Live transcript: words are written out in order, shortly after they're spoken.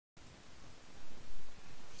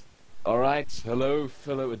Alright, hello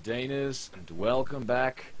fellow Adaners, and welcome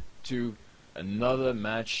back to another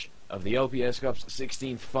match of the LPS Cup's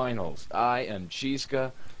 16th finals. I am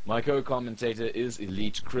Chiska, my co-commentator is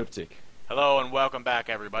Elite KryPtik. Hello and welcome back,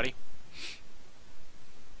 everybody.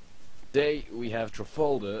 Today we have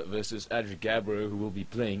Trafolder versus Adriggabro, who will be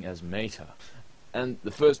playing as Meta. And the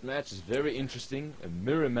first match is very interesting, a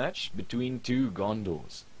mirror match between two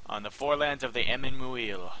Gondors. On the forelands of the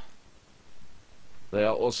Emmanuel. They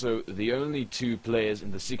are also the only two players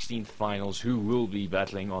in the 16th finals who will be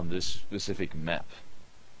battling on this specific map.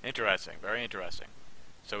 Interesting, very interesting.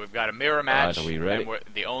 So we've got a mirror match, are we ready? and we're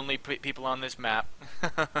the only people on this map.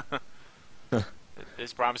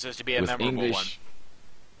 This promises to be a With memorable English one.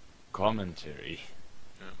 Commentary.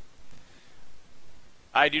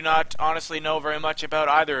 I do not honestly know very much about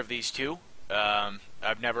either of these two.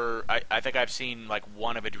 I've never. I think I've seen like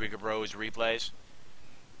one of Adriggabro's replays.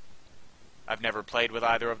 I've never played with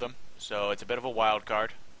either of them, so it's a bit of a wild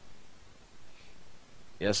card.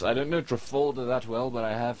 Yes, I don't know Trafolder that well, but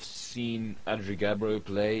I have seen Adriggabro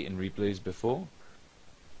play in replays before.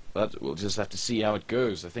 But we'll just have to see how it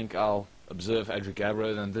goes. I think I'll observe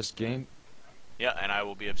Adriggabro then this game. Yeah, and I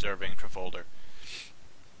will be observing Trafolder.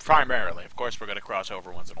 Primarily. Of course, we're going to cross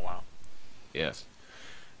over once in a while. Yes.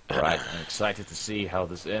 Alright, I'm excited to see how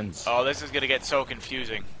this ends. Oh, this is going to get so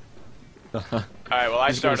confusing. Alright, well,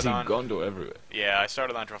 I started on... Gondor everywhere. Yeah, I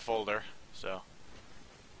started on Trafolder, so...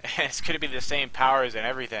 It's going to be the same powers and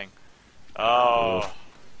everything. Oh.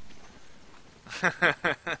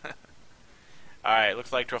 Alright,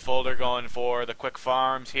 looks like Trafolder going for the quick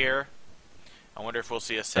farms here. I wonder if we'll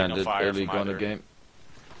see a signal fire from either. Game.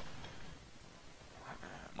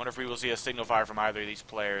 I wonder if we will see a signal fire from either of these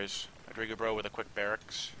players. Adriggabro with a quick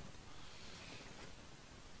barracks.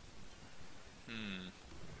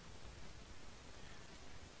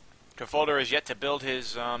 Trafolder is yet to build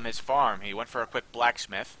his farm. He went for a quick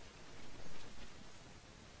blacksmith.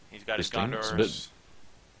 He's got his Gondors. It's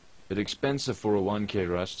a bit expensive for a 1k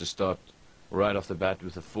rush to start right off the bat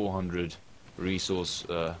with a 400 resource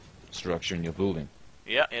structure in your building.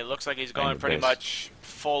 Yeah, it looks like he's going pretty much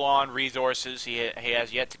full-on resources. He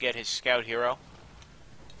has yet to get his scout hero,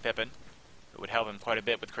 Pippin. It would help him quite a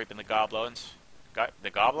bit with creeping the goblins. The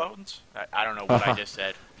goblins? I don't know what I just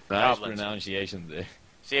said. Nice Goblins. pronunciation there.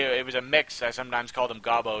 See, it was a mix. I sometimes called them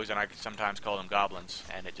gobos, and I sometimes called them goblins,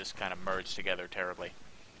 and it just kind of merged together terribly.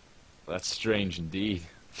 That's strange indeed.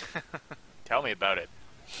 Tell me about it.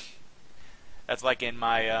 That's like in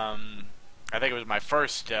my, I think it was my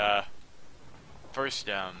first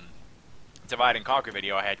Divide and Conquer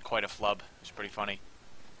video. I had quite a flub. It was pretty funny.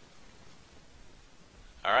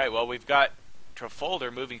 Alright, well, we've got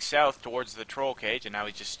Trafolder moving south towards the troll cage, and now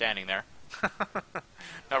he's just standing there.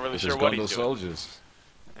 Not really sure what he's doing. Soldiers.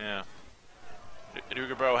 Yeah.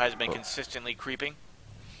 Adriggabro has been consistently creeping.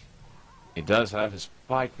 He does have his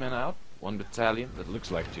pikemen out. 1 battalion, that looks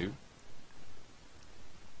like 2.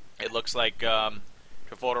 It looks like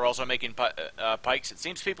Trafolder also making pikes. It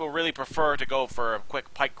seems people really prefer to go for a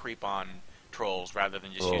quick pike creep on trolls rather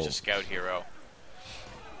than just use a scout hero.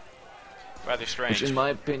 Rather strange. Which, in my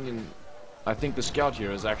opinion, I think the scout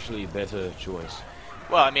hero is actually a better choice.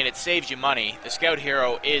 Well, I mean, it saves you money. The scout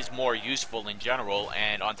hero is more useful in general,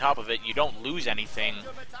 and on top of it, you don't lose anything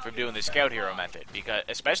from doing the scout hero method, because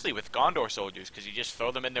especially with Gondor soldiers, because you just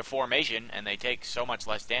throw them in their formation, and they take so much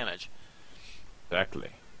less damage. Exactly.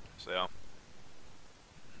 So,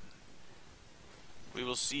 we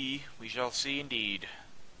will see. We shall see indeed.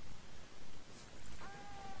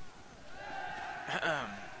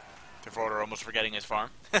 Trafolder almost forgetting his farm.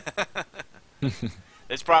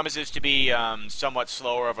 This promises to be somewhat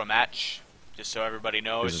slower of a match, just so everybody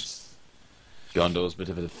knows. Gondor's a bit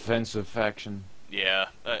of a defensive faction. Yeah,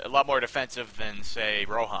 a lot more defensive than, say,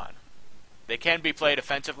 Rohan. They can be played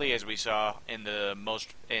offensively, as we saw in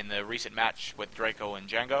the recent match with Draco and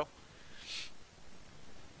Django.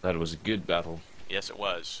 That was a good battle. Yes, it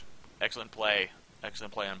was. Excellent play.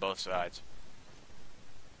 Excellent play on both sides.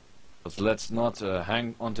 But let's not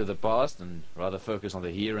hang on to the past and rather focus on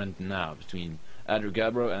the here and now between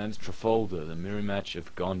Adriggabro and Trafolder, the mirror match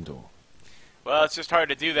of Gondor. Well, it's just hard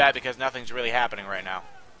to do that because nothing's really happening right now.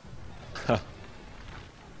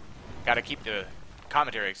 Gotta keep the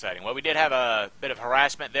commentary exciting. Well, we did have a bit of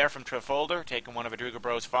harassment there from Trafolder, taking one of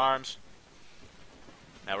Adriggabro's farms.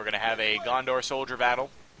 Now we're gonna have a Gondor soldier battle.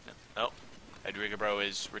 Oh, Adriggabro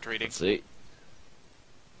is retreating. Let's see.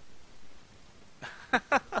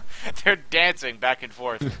 They're dancing back and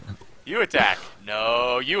forth. You attack.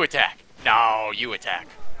 No, you attack. No, you attack.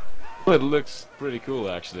 Well, it looks pretty cool,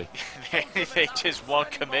 actually. They just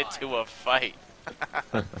won't commit to a fight.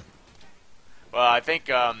 Well, I think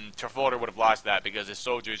Trafolder would have lost that because his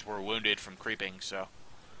soldiers were wounded from creeping, so.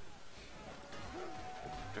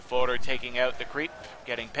 Trafolder taking out the creep,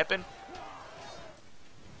 getting Pippin.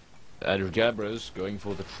 Adriggabro's going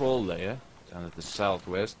for the troll layer down at the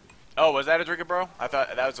southwest. Oh, was that Adriggabro? I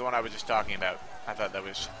thought that was the one I was just talking about. I thought that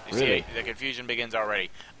was... You Really? see, the confusion begins already.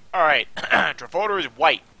 Alright, Trafolder is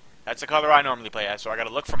white. That's the color I normally play as, so I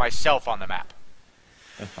gotta look for myself on the map.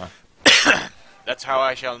 That's how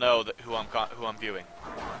I shall know who I'm viewing.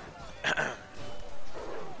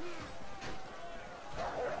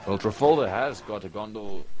 Well, Trafolder has got a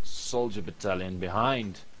Gondor soldier battalion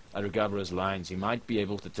behind Adriggabro's lines. He might be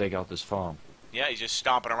able to take out this farm. Yeah, he's just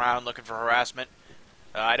stomping around looking for harassment.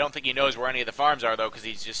 I don't think he knows where any of the farms are, though, because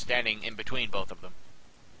he's just standing in between both of them.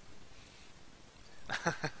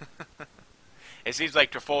 It seems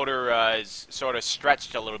like Trafolder is sort of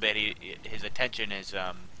stretched a little bit. His attention is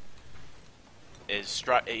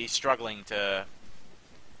he's struggling to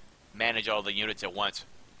manage all the units at once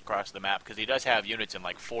across the map, because he does have units in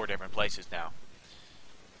like 4 different places now.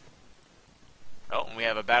 Oh, and we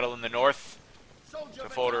have a battle in the north.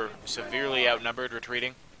 Trafolder severely outnumbered,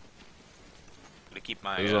 retreating. Gonna keep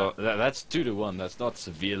my. That's 2-1. That's not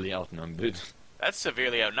severely outnumbered. That's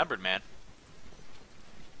severely outnumbered, man.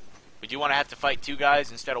 Would you want to have to fight 2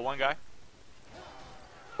 guys instead of 1 guy?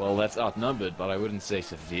 Well, that's outnumbered, but I wouldn't say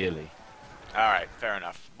severely. Alright, fair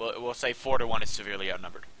enough. We'll say 4-1 is severely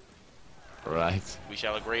outnumbered. Right. We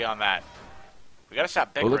shall agree on that. We gotta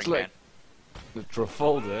stop bickering, Well, looks like man. the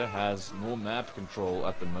Trafolder has more map control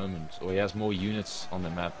at the moment, or he has more units on the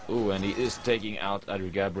map. Oh, and he is taking out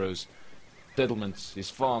Adriggabro's settlements, his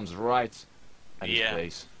farms right at his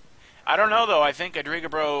base. I don't know, though. I think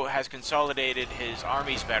Adriggabro has consolidated his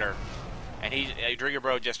armies better. And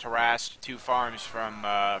Adriggabro just harassed 2 farms from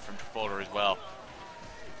Trafolder as well.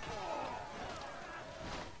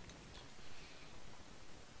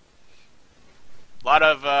 A lot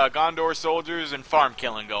of Gondor soldiers and farm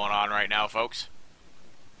killing going on right now, folks.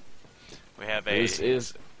 We have a... This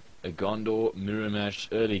is a Gondor mirror match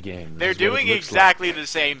early game. They're doing exactly the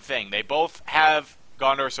same thing. They both have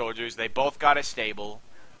Gondor soldiers. They both got a stable.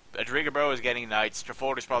 Adriggabro is getting knights.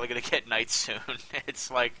 Trafolder's probably going to get knights soon.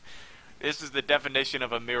 It's like, this is the definition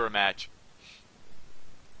of a mirror match.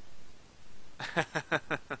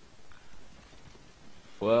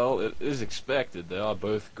 Well, it is expected. They are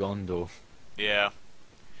both Gondor. Yeah.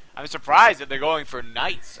 I'm surprised that they're going for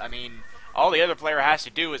knights. I mean, all the other player has to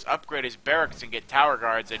do is upgrade his barracks and get tower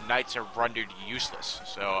guards, and knights are rendered useless.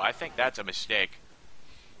 So I think that's a mistake.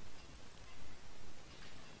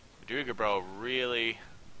 Adriggabro really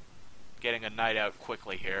getting a knight out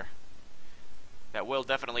quickly here. That will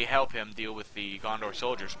definitely help him deal with the Gondor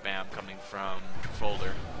soldier spam coming from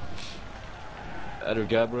Trafolder.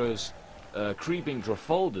 Adriggabro's creeping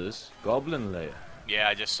Trafolder's goblin layer. Yeah,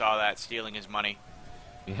 I just saw that, stealing his money.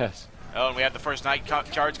 Yes. Oh, and we have the first knight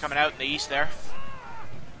charge coming out in the east there.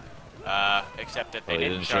 Except that they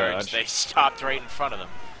didn't charge. They stopped right in front of them.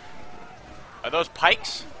 Are those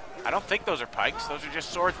pikes? I don't think those are pikes. Those are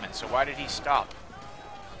just swordsmen. So why did he stop?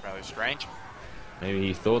 Rather strange. Maybe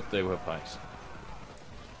he thought they were pikes.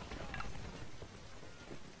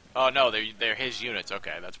 Oh, no, they're his units.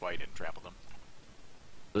 Okay, that's why he didn't trample them.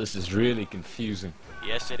 This is really confusing.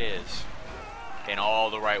 Yes, it is. In all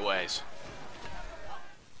the right ways.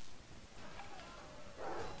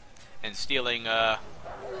 And stealing,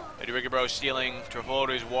 Adriggabro stealing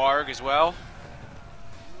Trafolder's warg as well.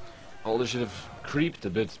 Trafolder should have creeped a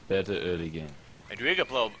bit better early game.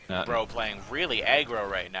 Adriggabro playing really aggro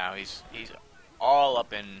right now. He's all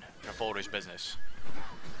up in Trafolder's business.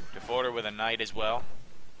 Trafolder with a knight as well.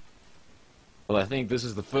 Well, I think this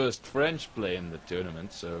is the first French play in the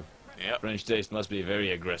tournament, so yep. French taste must be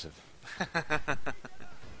very aggressive.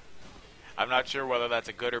 I'm not sure whether that's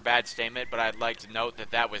a good or bad statement, but I'd like to note that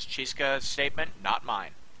that was Chiska's statement, not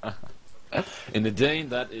mine. In the Dane,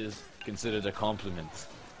 that is considered a compliment.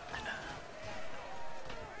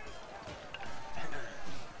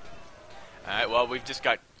 Alright, well, we've just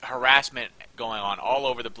got harassment going on all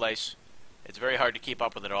over the place. It's very hard to keep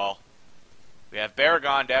up with it all. We have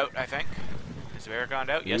Baragond out, I think. Is Baragond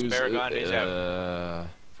out? Yes, Baragond is out.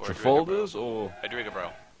 Trafolder's or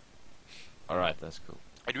Adriggabro. Alright, that's cool.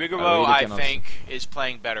 Adriggabro, I think, is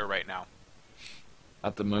playing better right now.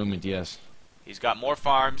 At the moment, yes. He's got more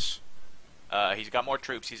farms. He's got more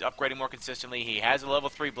troops. He's upgrading more consistently. He has a level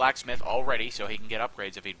 3 blacksmith already, so he can get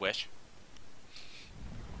upgrades if he'd wish.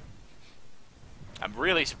 I'm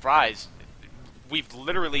really surprised. We've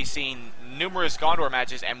literally seen numerous Gondor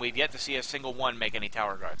matches, and we've yet to see a single one make any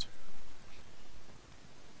tower guards.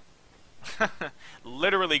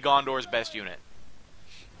 Literally Gondor's best unit.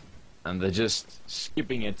 and they're just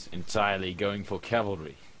skipping it entirely, going for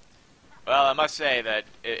cavalry. Well, I must say that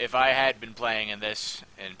if I had been playing in this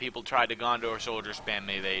and people tried to Gondor soldier spam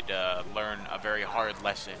me, they'd learn a very hard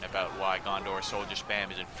lesson about why Gondor soldier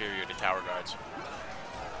spam is inferior to tower guards.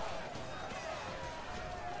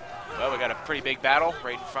 Well, we got a pretty big battle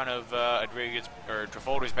right in front of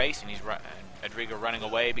Trafolder's base, and Adrigga running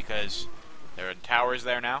away because there are towers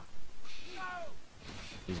there now.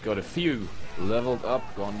 He's got a few leveled up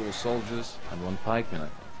Gondor soldiers and one pikeman, I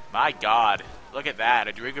think. My God, look at that!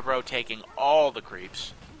 Adriggabro taking all the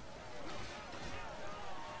creeps.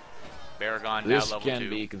 Baragon now level 2. This can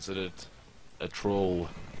be considered a troll.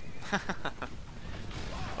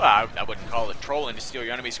 Well, I wouldn't call it trolling to steal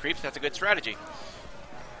your enemy's creeps. That's a good strategy.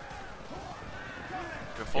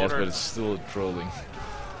 Yes, but it's still trolling.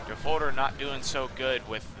 Trafolder not doing so good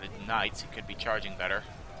with the knights. He could be charging better.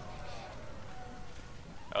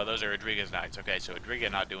 Oh, those are Adrigga's knights. Okay, so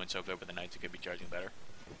Adrigga not doing so good with the knights. He could be charging better.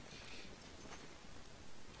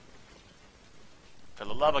 For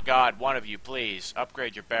the love of God, one of you, please,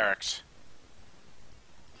 upgrade your barracks.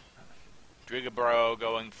 Adriggabro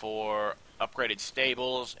going for upgraded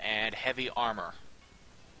stables and heavy armor.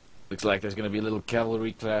 Looks like there's going to be a little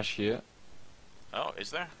cavalry clash here. Oh,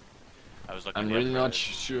 is there? I was looking. I'm really not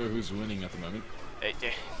sure who's winning at the moment.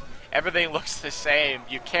 Everything looks the same.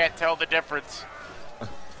 You can't tell the difference.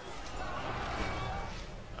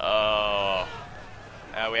 Oh.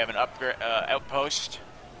 We have an outpost.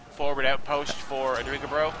 Forward outpost for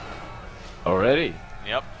Adriggabro. Already?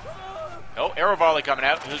 Yep. Oh, arrow volley coming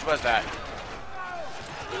out. Whose was that?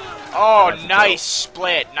 Oh, nice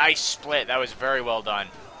split. Nice split. That was very well done.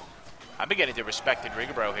 I'm beginning to respect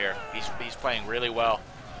Adriggabro here. He's playing really well.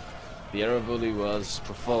 The arrow volley was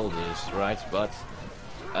Trafolder's, right? But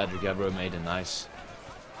Adriggabro made a nice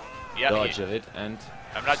dodge of it, and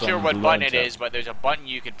I'm not sure what button it is, but there's a button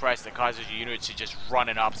you can press that causes your units to just run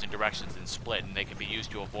in opposite directions and split, and they can be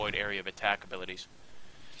used to avoid area of attack abilities.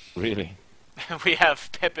 Really? We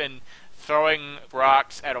have Pippin throwing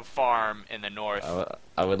rocks at a farm in the north.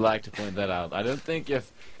 I would like to point that out. I don't think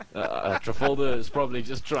if Trafolder is probably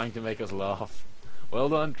just trying to make us laugh. Well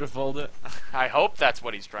done, Trafolder. I hope that's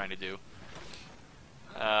what he's trying to do.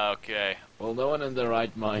 Okay. Well, no one in their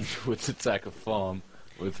right mind would attack a farm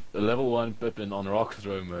with a level 1 Pippin on rock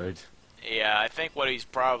throw mode. Yeah, I think what he's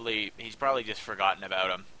probably just forgotten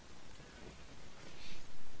about him.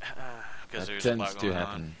 Because there's a lot going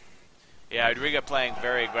on. Yeah, Adrigga playing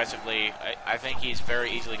very aggressively. I think he's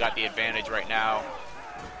very easily got the advantage right now.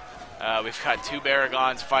 We've got two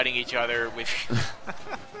Baragons fighting each other.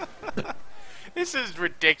 This is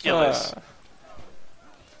ridiculous.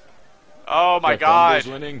 Oh my God!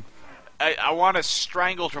 Winning. I want to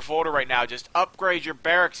strangle Trafolder right now. Just upgrade your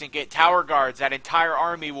barracks and get tower guards. That entire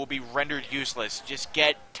army will be rendered useless. Just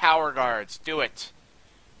get tower guards. Do it.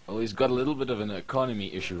 Well, he's got a little bit of an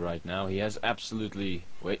economy issue right now. He has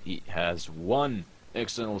he has one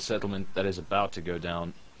external settlement that is about to go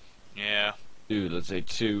down. Yeah. Let's say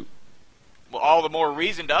 2. Well, all the more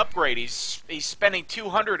reason to upgrade. He's spending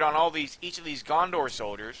 200 on each of these Gondor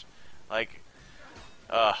soldiers. Like,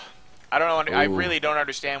 I don't know. I really don't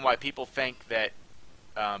understand why people think that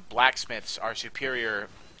blacksmiths are superior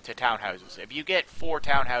to townhouses. If you get 4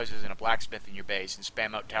 townhouses and a blacksmith in your base and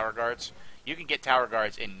spam out tower guards, you can get tower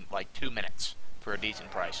guards in like 2 minutes for a decent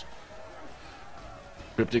price.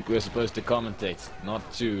 KryPtik, we're supposed to commentate, not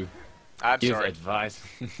to give advice.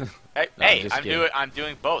 Hey, I'm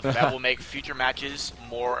doing both. That will make future matches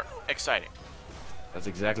more exciting. That's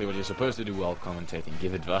exactly what you're supposed to do while commentating.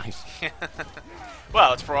 Give advice.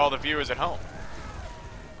 Well, it's for all the viewers at home.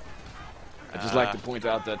 I'd just like to point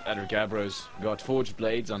out that Adriggabro's got forged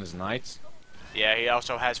blades on his knights. Yeah, he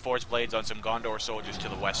also has forged blades on some Gondor soldiers to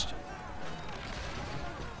the west.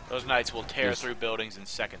 Those knights will tear through buildings in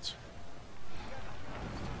seconds.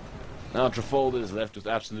 Now Trafolder is left with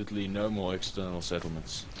absolutely no more external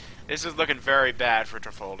settlements. This is looking very bad for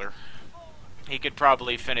Trafolder. He could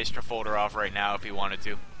probably finish Trafolder off right now if he wanted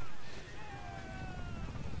to.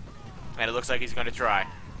 And it looks like he's going to try.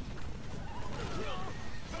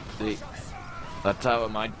 That tower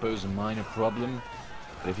might pose a minor problem,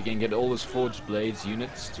 but if you can get all those forged blades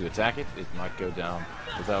units to attack it, it might go down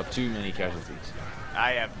without too many casualties.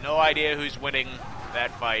 I have no idea who's winning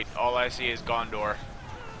that fight. All I see is Gondor.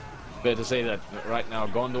 Fair to say that right now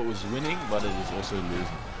Gondor is winning, but it is also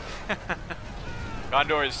losing.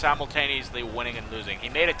 Gondor is simultaneously winning and losing. He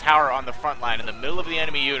made a tower on the front line in the middle of the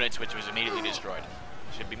enemy units, which was immediately destroyed.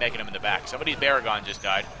 Should be making him in the back. Somebody's Baragon just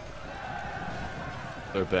died.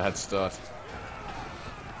 A bad start.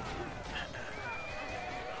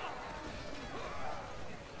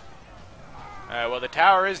 Well, the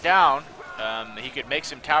tower is down. He could make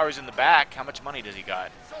some towers in the back. How much money does he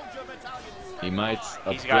got? He might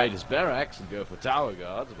upgrade his barracks and go for tower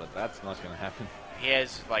guards, but that's not going to happen. He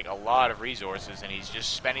has like a lot of resources, and he's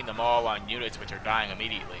just spending them all on units which are dying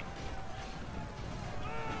immediately.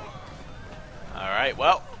 Alright,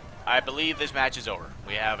 well, I believe this match is over.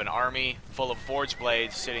 We have an army full of forge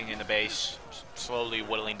blades sitting in the base, slowly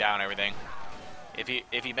whittling down everything. If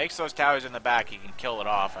he makes those towers in the back, he can kill it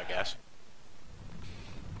off, I guess.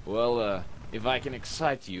 Well, if I can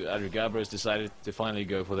excite you, Adriggabro has decided to finally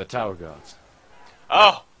go for the tower guards.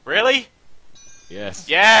 Oh, really? Yes.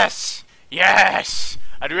 Yes! Yes!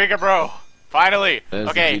 Adriggabro! Finally! There's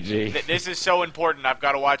okay, the GG. This is so important. I've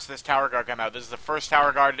got to watch this tower guard come out. This is the first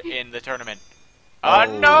tower guard in the tournament. Oh.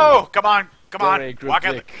 No! Come on! Come on! Very Walk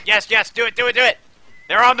out! KryPtik. Yes, yes! Do it! Do it! Do it!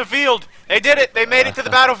 They're on the field! They did it! They made it to the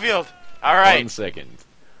battlefield! Alright. 1 second.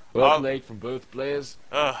 Well played from both players.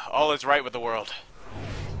 All is right with the world.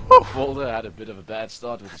 Trafolder had a bit of a bad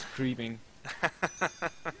start with his creeping.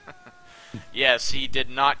 Yes, he did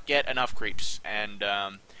not get enough creeps, and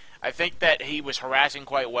I think that he was harassing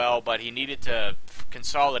quite well, but he needed to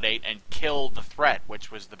consolidate and kill the threat,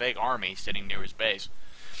 which was the big army sitting near his base.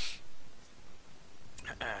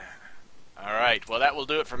 Alright, well that will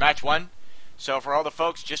do it for match 1. So for all the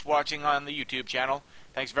folks just watching on the YouTube channel,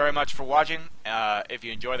 thanks very much for watching. If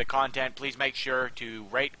you enjoy the content, please make sure to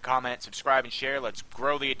rate, comment, subscribe, and share. Let's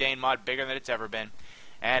grow the Adane mod bigger than it's ever been.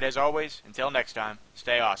 And as always, until next time,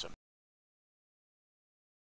 stay awesome.